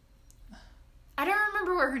 I don't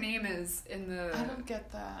remember what her name is in the... I don't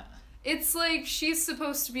get that. It's like, she's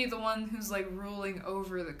supposed to be the one who's, like, ruling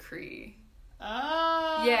over the Kree.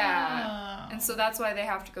 Oh. Yeah. And so that's why they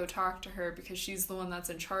have to go talk to her, because she's the one that's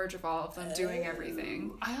in charge of all of them doing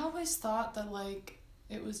everything. I always thought that, like,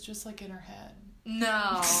 it was just, like, in her head.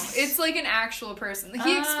 No. It's, like, an actual person.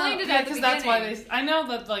 He explained it at the beginning. That's why I know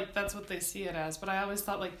that, like, that's what they see it as, but I always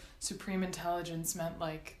thought, like, supreme intelligence meant,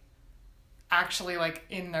 like, actually, like,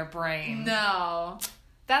 in their brain. No.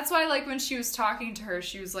 That's why, like, when she was talking to her,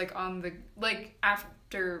 she was, like, on the... Like,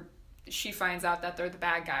 after she finds out that they're the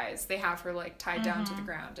bad guys, they have her, like, tied down to the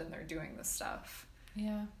ground, and they're doing this stuff.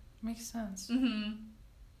 Yeah, makes sense. Mm-hmm.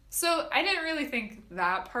 So, I didn't really think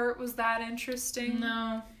that part was that interesting.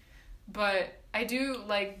 No. But I do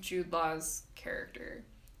like Jude Law's character.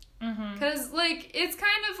 Mm-hmm. Because, like, it's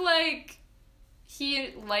kind of like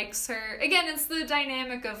he likes her. Again, it's the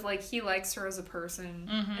dynamic of, like, he likes her as a person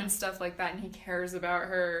and stuff like that, and he cares about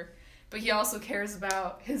her. But he also cares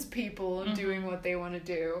about his people and doing what they want to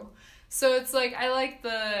do. So it's like, I like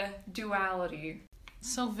the duality.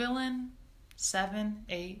 So villain, 7,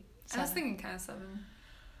 8, 7. I was thinking kind of 7.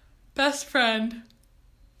 Best friend.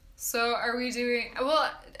 So are we doing...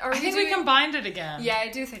 Well, are we I think doing... we combined it again. Yeah, I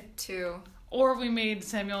do think 2. Or we made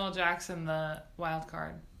Samuel L. Jackson the wild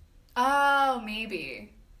card. Oh,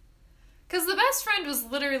 maybe. Because the best friend was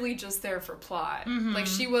literally just there for plot. Like,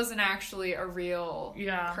 she wasn't actually a real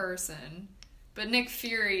person. But Nick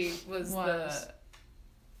Fury was the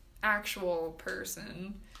actual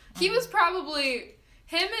person. He was probably...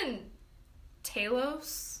 Him and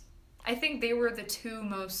Talos, I think they were the 2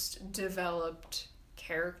 most developed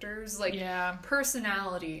characters. Like,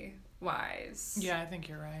 personality-wise. Yeah, I think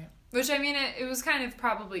you're right. Which, I mean, it was kind of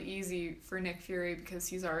probably easy for Nick Fury because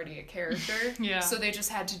he's already a character. So they just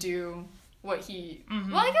had to do what he...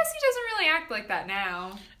 Well, I guess he doesn't really act like that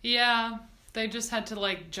now. Yeah, they just had to,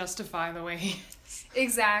 like, justify the way he is.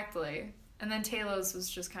 Exactly. And then Talos was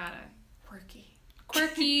just kind of quirky.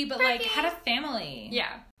 Quirky, but, like, had a family.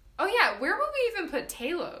 Yeah. Oh, yeah, where would we even put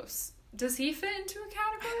Talos? Does he fit into a I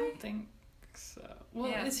category? don't think so.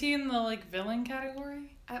 Well, is he in the, like, villain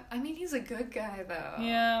category? I mean, he's a good guy, though.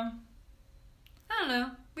 Yeah. I don't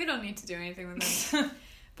know. We don't need to do anything with him.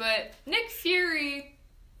 But Nick Fury,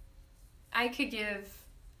 I could give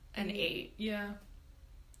an 8. Yeah.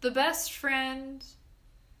 The best friend,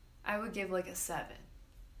 I would give, like, a 7.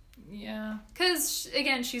 Yeah. Because,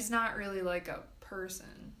 again, she's not really, like, a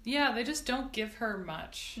person. Yeah, they just don't give her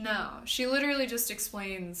much. No. She literally just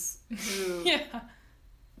explains who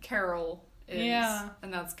Carol is. Yeah.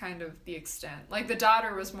 And that's kind of the extent. Like, the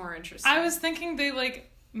daughter was more interesting. I was thinking they,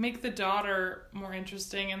 like, make the daughter more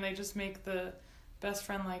interesting and they just make the best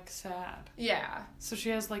friend, like, sad. Yeah. So she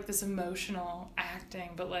has, like, this emotional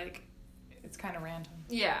acting, but, like, it's kind of random.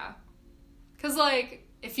 Yeah. Because, like,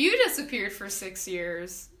 if you disappeared for 6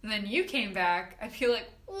 years and then you came back, I'd be like,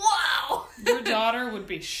 wow! Your daughter would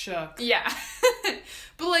be shook. Yeah.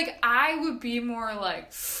 But, like, I would be more,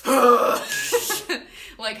 like,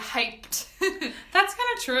 like, hyped. That's kind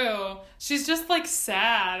of true. She's just, like,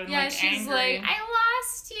 sad and, yeah, like, she's angry. like, I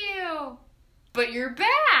lost you, but you're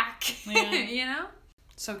back. Yeah. You know?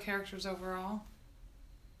 So characters overall?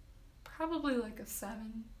 Probably, like, a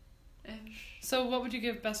 7-ish. So what would you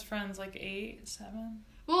give best friends? Like 8, 7?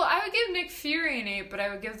 Well, I would give Nick Fury an 8, but I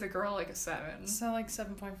would give the girl, like, a 7. So like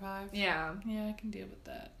 7.5? Yeah. Yeah, I can deal with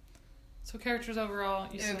that. So characters overall,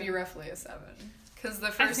 you It said... would be roughly a 7. Because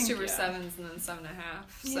the first 2 were 7s and then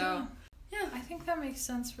 7.5. So, yeah, I think that makes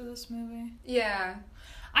sense for this movie. yeah.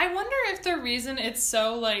 I wonder if the reason it's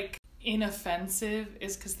so, like, inoffensive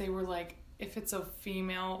is because they were like, if it's a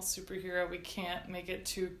female superhero, we can't make it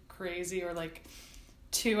too crazy or, like,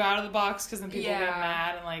 too out of the box because then people get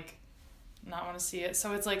mad and, like, not want to see it.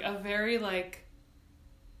 So it's, like, a very, like,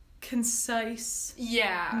 concise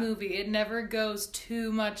movie. It never goes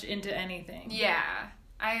too much into anything. Yeah.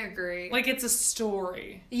 I agree. Like, it's a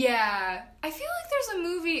story. Yeah. I feel like there's a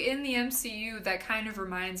movie in the MCU that kind of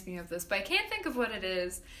reminds me of this, but I can't think of what it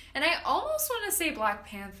is. And I almost want to say Black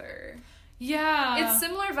Panther. Yeah. It's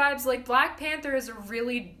similar vibes. Like, Black Panther is a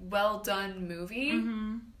really well-done movie,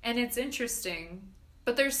 Mm-hmm. and it's interesting.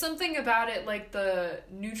 But there's something about it, like, the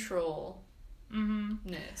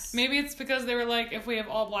neutralness. Maybe it's because they were like, if we have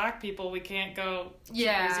all black people, we can't go too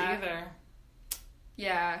crazy either.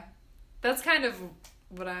 Yeah. That's kind of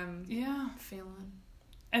what I'm feeling.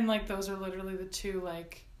 And, like, those are literally the 2,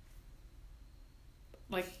 like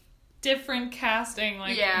different casting.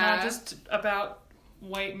 Like, not just about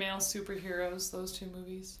white male superheroes, those 2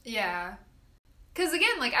 movies. Yeah. Because,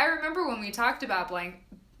 again, like, I remember when we talked about Black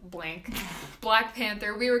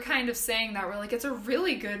Panther, we were kind of saying that we're like, it's a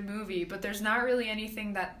really good movie, but there's not really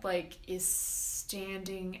anything that, like, is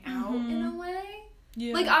standing out in a way.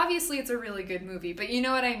 Yeah. Like, obviously it's a really good movie, but you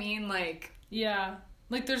know what I mean? Like... Yeah.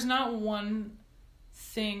 Like, there's not one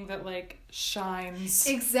thing that, like, shines.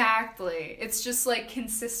 Exactly. It's just, like,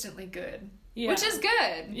 consistently good. Yeah. Which is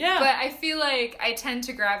good. Yeah. But I feel like I tend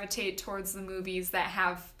to gravitate towards the movies that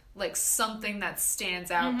have, like, something that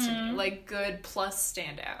stands out to me. Like, good plus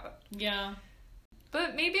stand out. Yeah.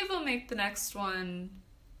 But maybe they'll make the next one,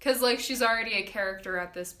 because, like, she's already a character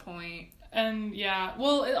at this point. And, yeah.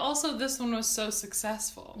 Well, also, this one was so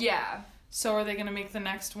successful. Yeah. So are they going to make the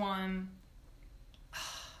next one...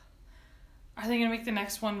 Are they going to make the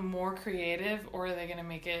next one more creative, or are they going to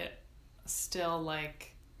make it still, like...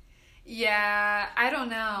 Yeah, I don't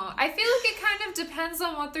know. I feel like it kind of depends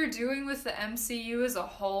on what they're doing with the MCU as a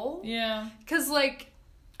whole. Yeah. Because, like,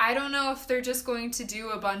 I don't know if they're just going to do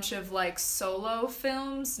a bunch of, like, solo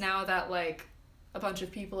films now that, like, a bunch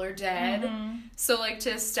of people are dead. Mm-hmm. So, like, to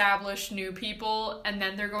establish new people, and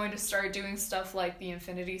then they're going to start doing stuff like the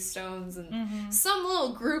Infinity Stones and some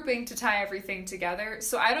little grouping to tie everything together.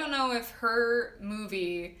 So I don't know if her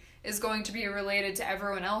movie is going to be related to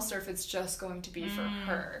everyone else or if it's just going to be for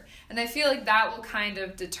her. And I feel like that will kind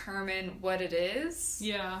of determine what it is.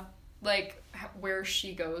 Yeah. Like, where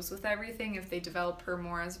she goes with everything, if they develop her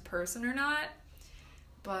more as a person or not.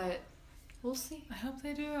 But we'll see. I hope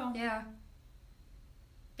they do. Yeah.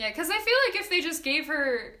 Yeah, because I feel like if they just gave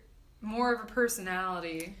her more of a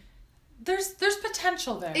personality... There's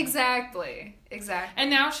potential there. Exactly.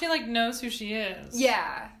 And now she, like, knows who she is.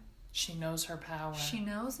 Yeah. She knows her power. She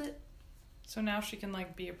knows it. So now she can,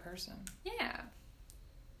 like, be a person. Yeah.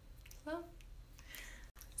 Well.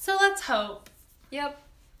 So let's hope. Yep.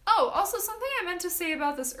 Oh, also something I meant to say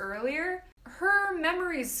about this earlier. Her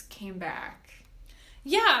memories came back.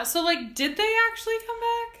 Yeah, so, like, did they actually come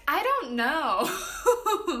back? I don't know.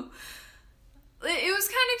 It was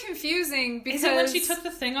kind of confusing because... Is it when she took the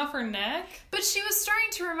thing off her neck? But she was starting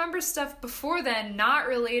to remember stuff before then, not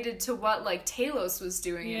related to what, like, Talos was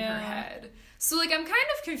doing in her head. So, like, I'm kind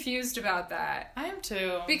of confused about that. I am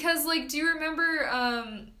too. Because, like, do you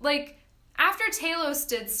remember, like, after Talos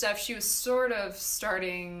did stuff, she was sort of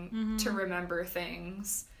starting to remember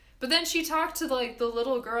things. But then she talked to, like, the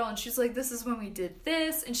little girl, and she's like, this is when we did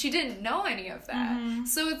this, and she didn't know any of that.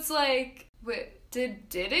 So it's like, wait...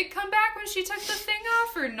 Did it come back when she took the thing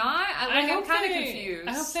off or not? I'm kind of confused.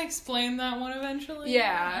 I hope they explain that one eventually.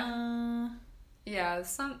 Yeah. Yeah,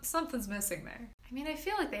 something's missing there. I mean, I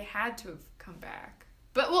feel like they had to have come back.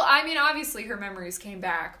 But, well, I mean, obviously her memories came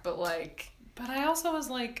back, but, like... But I also was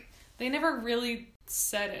like, they never really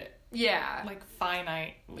said it. Yeah. Like,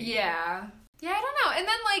 finitely. Yeah. Yeah, I don't know. And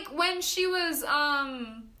then, like, when she was,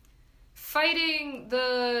 fighting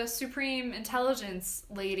the Supreme Intelligence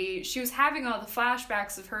lady, she was having all the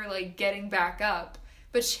flashbacks of her, like, getting back up.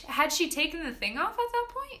 But had she taken the thing off at that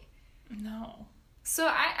point? No. So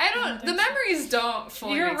I don't the memories don't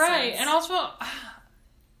fully You're make right. sense. And also,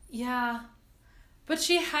 yeah. But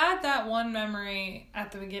she had that one memory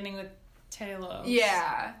at the beginning with Talos.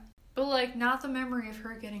 Yeah. But, like, not the memory of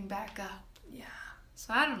her getting back up. Yeah.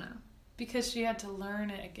 So I don't know. Because she had to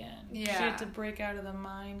learn it again. Yeah. She had to break out of the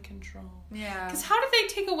mind control. Yeah. Because how did they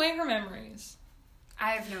take away her memories?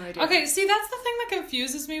 I have no idea. Okay, see, that's the thing that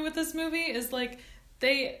confuses me with this movie is, like,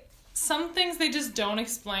 some things they just don't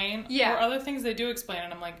explain. Yeah. Or other things they do explain,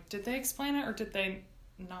 and I'm like, did they explain it or did they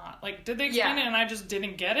not? Like, did they explain it and I just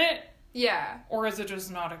didn't get it? Yeah. Or is it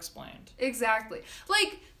just not explained? Exactly.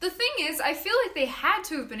 Like, the thing is, I feel like they had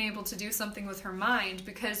to have been able to do something with her mind,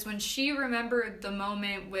 because when she remembered the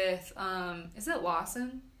moment with, is it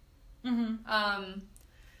Lawson? Mm-hmm.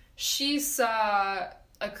 She saw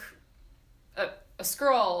a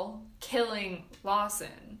Skrull killing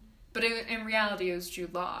Lawson, but in reality it was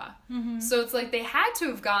Jude Law. Mm-hmm. So it's like they had to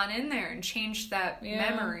have gone in there and changed that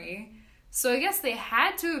memory. So I guess they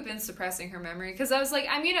had to have been suppressing her memory, because I was like,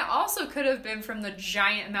 I mean, it also could have been from the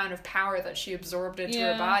giant amount of power that she absorbed into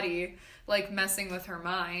her body, like, messing with her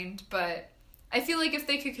mind. But I feel like if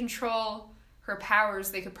they could control her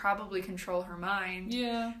powers, they could probably control her mind.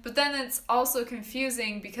 Yeah. But then it's also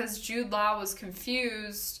confusing, because Jude Law was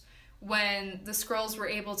confused when the Skrulls were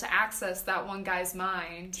able to access that one guy's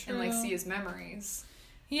mind and, like, see his memories.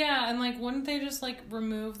 Yeah, and, like, wouldn't they just, like,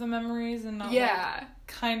 remove the memories and not, like,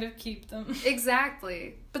 kind of keep them?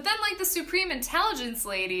 Exactly. But then, like, the Supreme Intelligence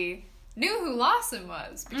lady knew who Lawson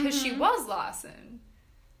was, because she was Lawson.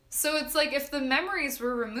 So it's like, if the memories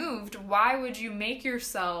were removed, why would you make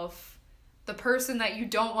yourself the person that you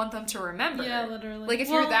don't want them to remember? Yeah, literally. Like, if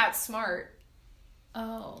you're that smart.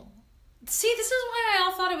 Oh. See, this is why I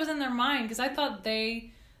all thought it was in their mind, because I thought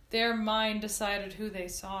their mind decided who they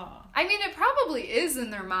saw. I mean, it probably is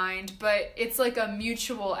in their mind, but it's like a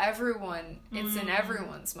mutual it's in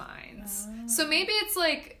everyone's minds. So maybe it's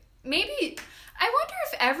like, I wonder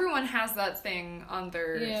if everyone has that thing on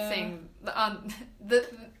their thing, on the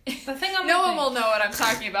thing on no one will know what I'm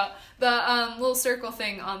talking about. The little circle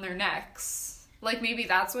thing on their necks. Like, maybe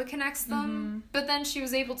that's what connects them. But then she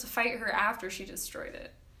was able to fight her after she destroyed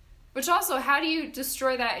it. Which also, how do you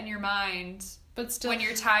destroy that in your mind But still, when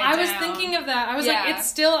you're tied I was down. thinking of that. I was Yeah. like, it's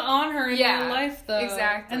still on her in Yeah, real life, though.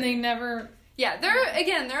 exactly. And they never... Yeah, there are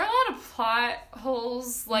a lot of plot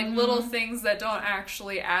holes, like little things that don't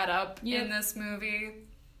actually add up in this movie.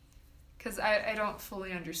 Because I don't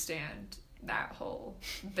fully understand that whole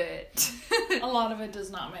bit. A lot of it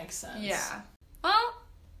does not make sense. Yeah. Well,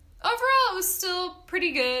 overall, it was still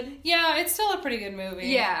pretty good. Yeah, it's still a pretty good movie.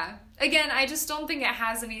 Yeah. Again, I just don't think it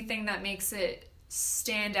has anything that makes it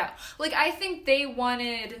stand out. Like, I think they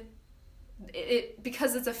wanted it,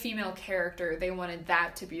 because it's a female character, they wanted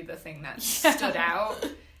that to be the thing that stood out.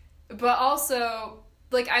 But also,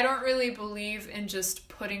 like, I don't really believe in just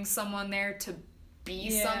putting someone there to be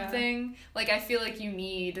something. Like, I feel like you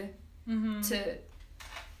need to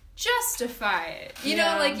justify it. You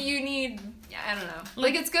know, like, you need, I don't know.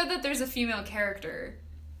 Like, it's good that there's a female character,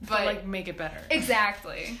 but like, make it better.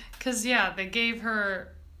 Exactly. Because, yeah, they gave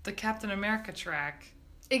her the Captain America track.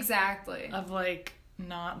 Exactly. Of, like,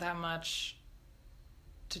 not that much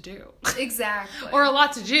to do. Exactly. Or a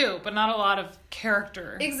lot to do, but not a lot of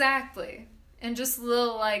character. Exactly. And just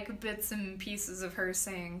little, like, bits and pieces of her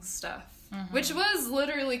saying stuff. Which was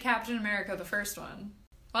literally Captain America, the first one.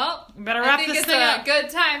 Well, better wrap I think this it's thing a up. good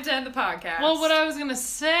time to end the podcast. Well, what I was going to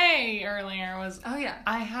say earlier was... Oh, yeah.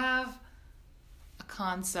 I have a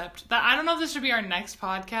concept that I don't know if this should be our next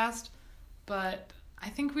podcast, but I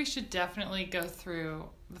think we should definitely go through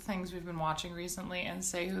the things we've been watching recently and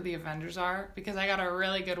say who the Avengers are, because I got a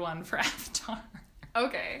really good one for Avatar.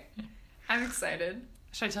 Okay. I'm excited.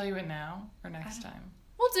 Should I tell you it now or next time?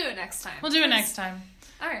 We'll do it next time. We'll do it next time.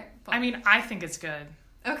 All right. I mean, I think it's good.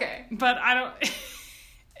 Okay. But I don't...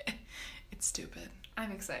 It's stupid.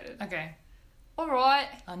 I'm excited. Okay. All right.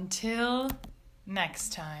 Until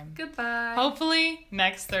next time. Goodbye. Hopefully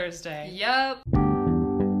next Thursday. Yep.